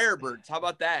Chanel Firebirds. How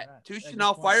about that? Two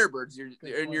Chanel Firebirds.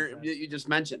 You just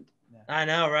mentioned. I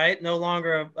know, right? No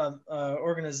longer a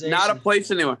organization. Not a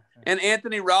place anymore. And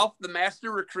Anthony Ralph, the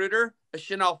master recruiter, a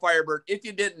Chanel Firebird. If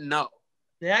you didn't know.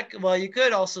 Yeah, well, you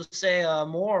could also say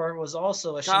Moore was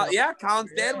also a Chanel. Yeah,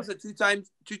 Colin's dad was a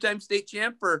two-time state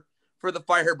champ for the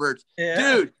Firebirds. Yeah.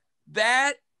 Dude,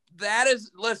 that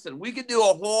is. Listen, we could do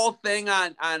a whole thing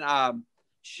on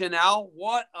Chanel.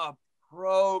 What a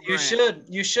program.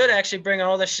 You should actually bring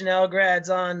all the Chanel grads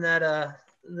on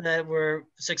that were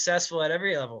successful at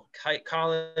every level,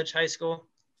 college, high school.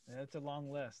 Yeah, that's a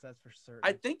long list, that's for certain.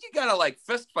 I think you gotta like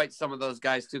fist fight some of those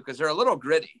guys too, because they're a little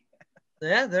gritty.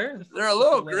 Yeah, they're a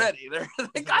little gritty.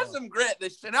 They got some grit. The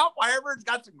Chanel Firebirds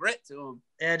got some grit to them.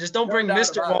 Yeah, just don't bring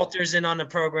Mr. Walters in on the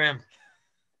program.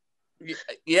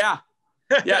 Yeah.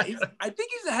 I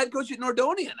think he's the head coach at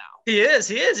Nordonia now. He is.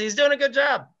 He's doing a good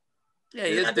job. Yeah,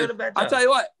 he is doing a bad job. I'll tell you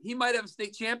what, he might have a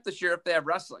state champ this year if they have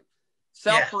wrestling.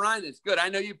 Sal Perrine is good. I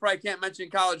know you probably can't mention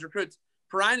college recruits.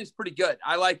 Perrine is pretty good.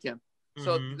 I like him.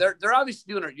 So they're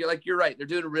obviously doing it. You're right. They're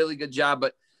doing a really good job.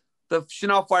 But the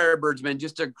Chanel Firebirds, man,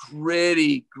 just a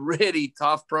gritty,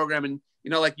 tough program. And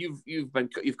you know, like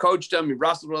you've coached them, you've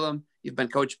wrestled with them, you've been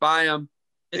coached by them.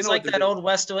 It's like that old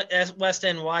West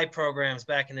NY programs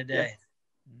back in the day.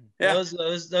 Yeah.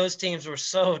 Those teams were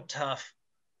so tough.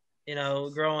 You know,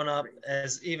 growing up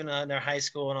as even in their high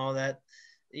school and all that.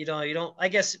 You don't. I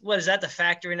guess what is that? The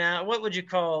factory now? What would you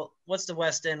call? What's the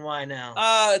West NY now?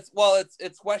 It's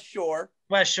West Shore.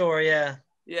 West Shore, yeah.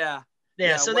 Yeah.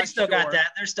 So they still got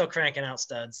that. They're still cranking out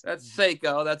studs. That's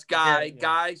Seiko. That's Guy. Yeah.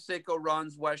 Guy Seiko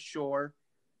runs West Shore,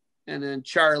 and then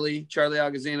Charlie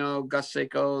Agazino, Gus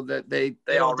Seiko. That they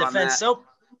all run that. Soap.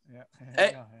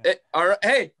 Yeah. All right.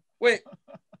 Hey, wait.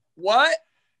 What?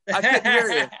 I couldn't hear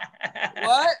you.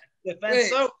 What? Defense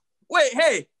soap. Wait,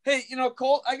 hey, you know,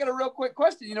 Colt, I got a real quick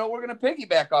question. You know, we're going to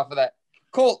piggyback off of that.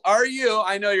 Colt,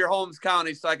 I know you're Holmes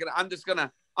County, so I'm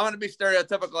going to be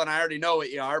stereotypical and I already know what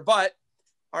you are, but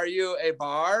Are you a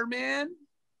bar man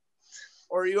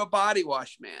or are you a body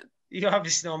wash man? You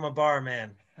obviously know I'm a bar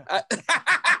man. That's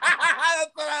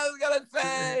what I was gonna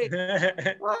say.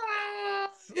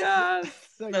 Yeah.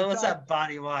 So No, what's that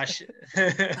body wash?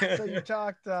 So you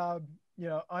talked,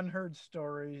 unheard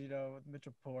stories, with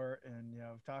Mitchell Port and,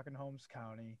 talking Holmes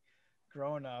County,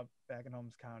 growing up back in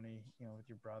Holmes County, with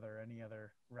your brother, any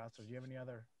other wrestlers. Do you have any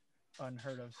other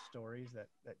unheard of stories that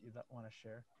you want to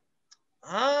share?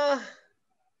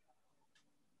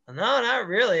 No, not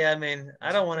really. I mean,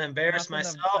 I don't want to embarrass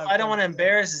myself. I don't want to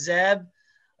embarrass Zeb.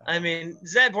 I mean,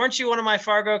 Zeb, weren't you one of my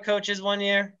Fargo coaches one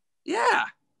year? Yeah.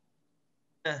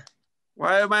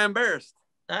 Why am I embarrassed?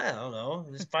 I don't know.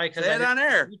 It's probably because Say it on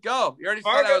air. Go. You already said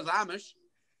I was Amish.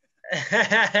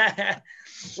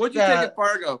 What'd you take at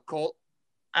Fargo, Colt?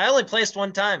 I only placed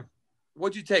one time.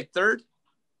 What'd you take? Third?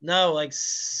 No, like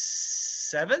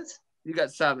seventh. You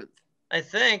got seventh. I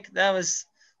think that was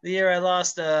the year I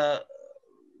lost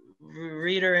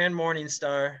Reader and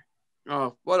Morningstar.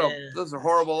 Oh, those are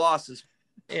horrible losses.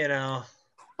 You know.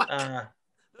 Those are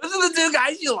the two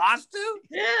guys you lost to?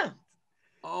 Yeah.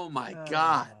 Oh my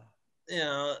God. You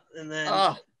know, and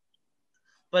then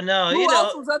but no, who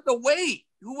else was at the weight?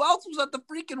 Who else was at the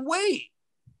freaking weight?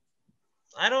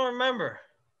 I don't remember.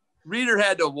 Reader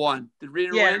had to have won. Did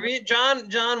Reader win?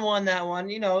 John won that one.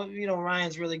 You know,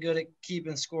 Ryan's really good at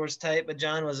keeping scores tight, but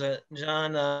John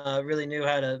really knew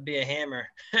how to be a hammer,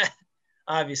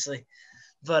 obviously.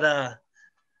 But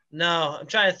no, I'm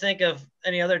trying to think of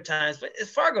any other times. But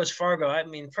Fargo's Fargo. I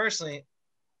mean, personally,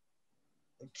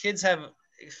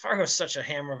 Fargo's such a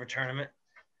hammer of a tournament.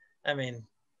 I mean,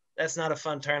 that's not a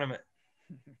fun tournament,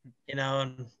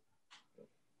 and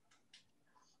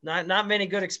not many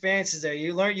good experiences there.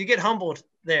 You get humbled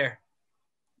there.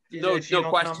 No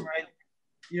question.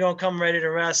 You don't come ready to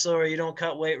wrestle, or you don't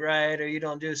cut weight right, or you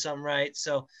don't do something right.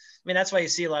 So, I mean, that's why you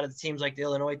see a lot of the teams like the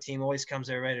Illinois team always comes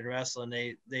there ready to wrestle, and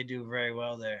they do very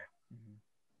well there.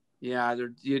 Yeah,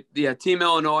 Team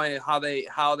Illinois, how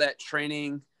that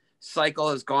training cycle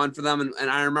has gone for them. And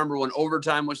I remember when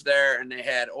overtime was there and they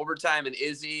had overtime and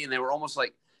Izzy, and they were almost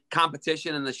like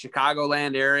competition in the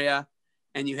Chicagoland area.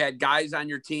 And you had guys on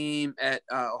your team at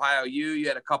Ohio U. You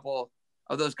had a couple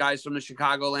of those guys from the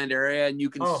Chicagoland area, and you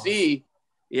can see,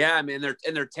 I mean,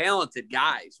 they're talented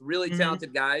guys, really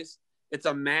talented guys. It's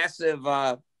a massive,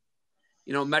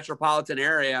 metropolitan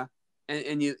area.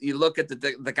 And you look at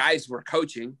the guys who are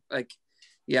coaching, like,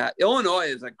 Illinois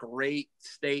is a great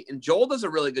state, and Joel does a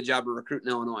really good job of recruiting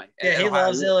Illinois. Yeah, he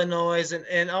loves Illinois,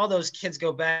 and all those kids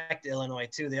go back to Illinois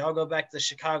too. They all go back to the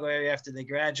Chicago area after they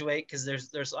graduate because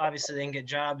there's obviously they can get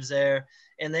jobs there,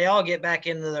 and they all get back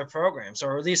into their programs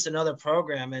or at least another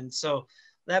program. And so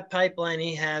that pipeline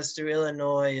he has through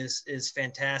Illinois is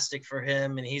fantastic for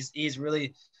him, and he's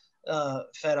really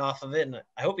fed off of it, and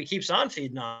I hope he keeps on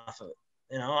feeding off of it.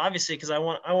 Obviously because I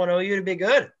want OU to be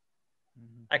good.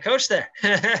 I coached there.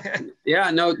 Yeah,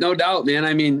 no doubt, man.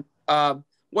 I mean,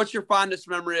 what's your fondest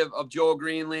memory of Joel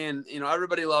Greenlee? And,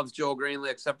 everybody loves Joel Greenlee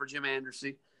except for Jim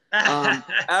Anderson.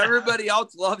 Everybody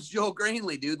else loves Joel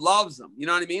Greenlee, dude, loves him. You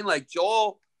know what I mean? Like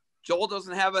Joel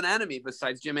doesn't have an enemy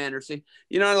besides Jim Anderson.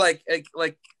 Like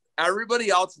everybody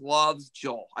else loves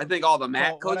Joel. I think all the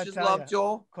MAC coaches love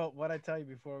Joel. Colt, what'd I tell you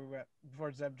before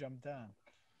Zeb jumped on?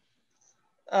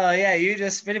 Yeah, you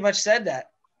just pretty much said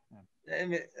that. I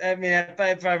mean,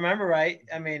 if I remember right,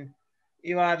 I mean,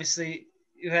 you had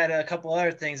a couple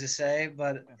other things to say,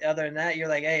 but other than that, you're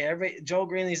like, hey, Joel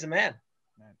Greenlee's the man.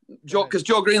 Because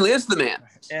Joel Greenlee is the man.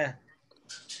 Yeah,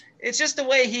 it's just the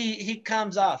way he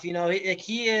comes off.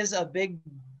 He's a big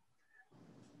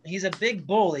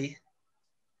bully,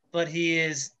 but he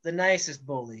is the nicest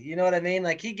bully. You know what I mean?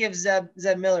 Like he gives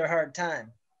Zeb Miller a hard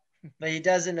time, but he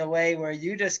does it in a way where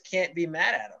you just can't be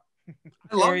mad at him.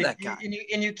 I love that guy.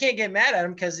 And you can't get mad at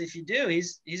him because if you do,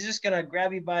 he's just gonna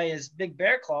grab you by his big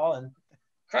bear claw and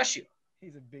crush you.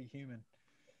 He's a big human.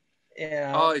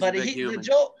 Yeah, he's a big human.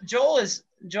 Joel is.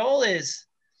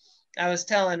 I was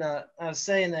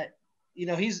saying that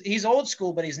he's old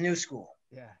school, but he's new school.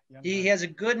 Yeah, he has a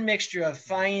good mixture of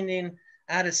finding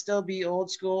how to still be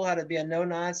old school, how to be a no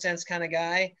nonsense kind of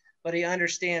guy, but he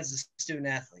understands the student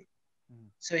athlete.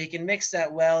 So he can mix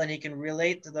that well, and he can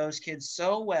relate to those kids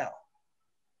so well,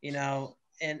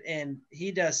 and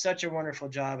he does such a wonderful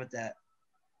job at that,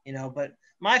 but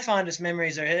my fondest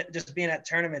memories are just being at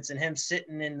tournaments and him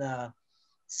sitting in the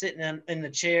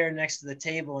chair next to the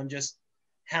table and just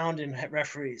hounding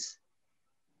referees.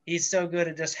 He's so good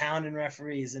at just hounding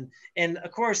referees. And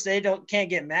of course they can't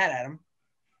get mad at him.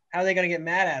 How are they going to get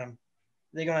mad at him?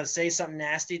 Are they going to say something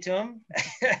nasty to him?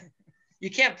 You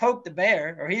can't poke the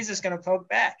bear, or he's just going to poke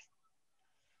back,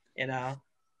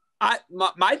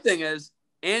 My thing is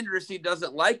Andressy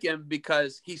doesn't like him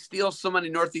because he steals so many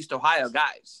Northeast Ohio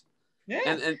guys. Yeah.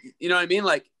 And you know what I mean?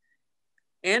 Like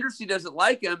Andressy doesn't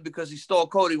like him because he stole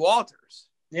Cody Walters.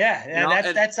 Yeah. You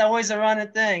know? That's always a running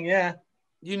thing. Yeah.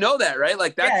 You know that, right?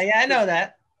 Like that's yeah, I know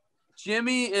that.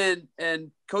 Jimmy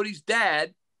and Cody's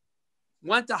dad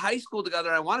went to high school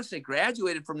together. I want to say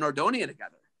graduated from Nordonia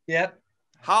together. Yep.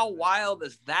 How wild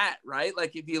is that, right?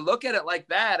 Like if you look at it like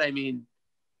that, I mean,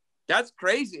 that's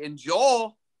crazy. And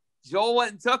Joel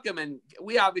went and took him, and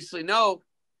we obviously know,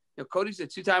 Cody's a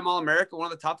 2-time All-American,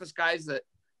 one of the toughest guys that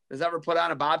has ever put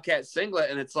on a Bobcat singlet.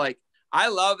 And it's like, I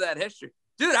love that history.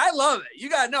 Dude, I love it. You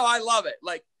got to know I love it.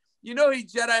 Like, he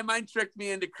Jedi mind tricked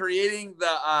me into creating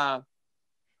the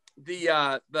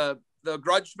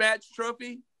grudge match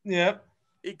trophy. Yep.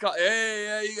 He called,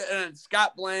 and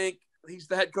Scott Blank, he's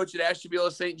the head coach at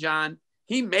Ashtabula St. John.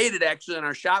 He made it actually in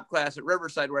our shop class at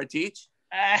Riverside where I teach.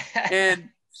 And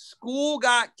school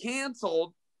got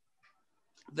canceled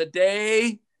the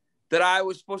day that I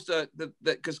was supposed to,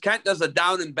 because Kent does a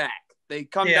down and back. They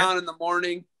come down in the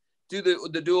morning, do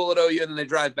the duel at OU, and then they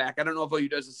drive back. I don't know if OU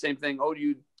does the same thing.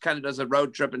 OU kind of does a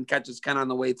road trip and catches kind of on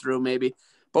the way through maybe.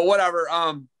 But whatever.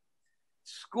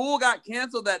 School got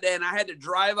canceled that day, and I had to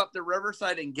drive up to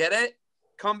Riverside and get it,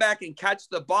 come back and catch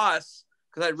the bus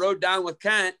because I rode down with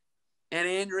Kent, and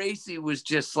Andressy was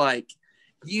just like,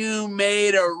 you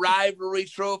made a rivalry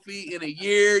trophy in a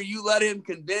year. You let him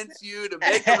convince you to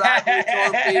make a rivalry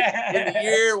trophy in a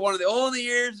year, one of the only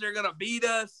years they're going to beat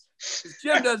us. Because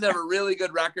Jim does have a really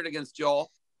good record against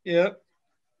Joel. Yep.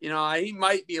 He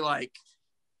might be like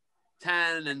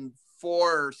 10-4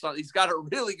 or something. He's got a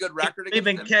really good record against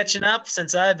We've been catching up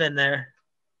since I've been there.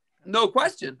 No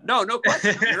question. No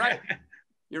question. You're right.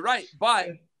 You're right. But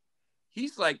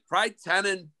he's like probably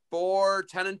 10-4,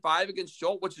 10-5 against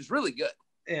Joel, which is really good.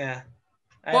 Yeah.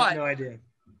 I have no idea.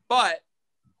 But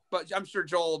I'm sure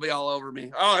Joel will be all over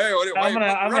me. Oh, hey, I'm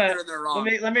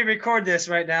gonna let me record this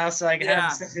right now so I can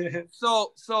have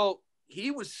So he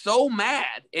was so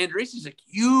mad. Andressy's like,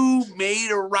 you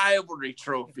made a rivalry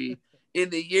trophy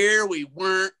in the year we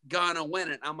weren't gonna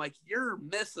win it. I'm like, you're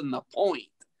missing the point.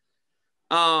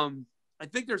 I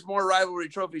think there's more rivalry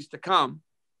trophies to come,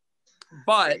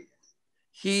 but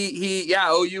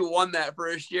OU won that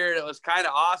first year and it was kind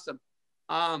of awesome.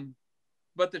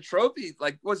 But the trophy,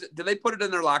 did they put it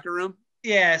in their locker room?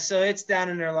 Yeah, so it's down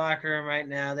in their locker room right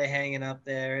now. They hang it up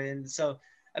there. And so,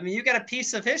 I mean, you got a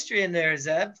piece of history in there,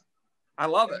 Zeb. I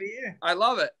love it. Year. I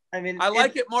love it. I mean, I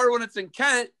like it more when it's in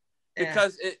Kent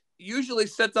because it usually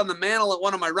sits on the mantle at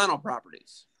one of my rental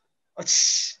properties.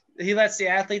 He lets the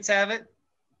athletes have it?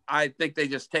 I think they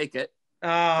just take it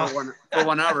for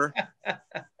whenever.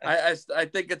 I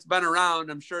think it's been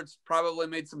around. I'm sure it's probably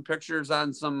made some pictures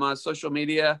on some social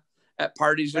media at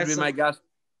parties would be my guess.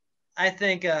 I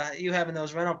think you having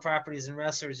those rental properties and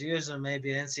wrestlers use them may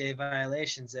be an NCAA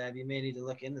violation, Zeb. You may need to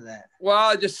look into that. Well,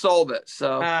 I just sold it,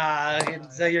 so.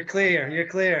 So you're clear. You're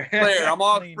clear. Clear. I'm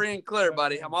all free and clear,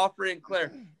 buddy. I'm all free and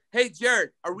clear. Hey,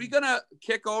 Jared, are we gonna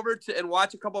kick over and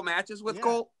watch a couple matches with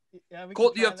Colt? Yeah,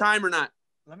 Colt, do you have time or not?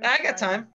 I got time.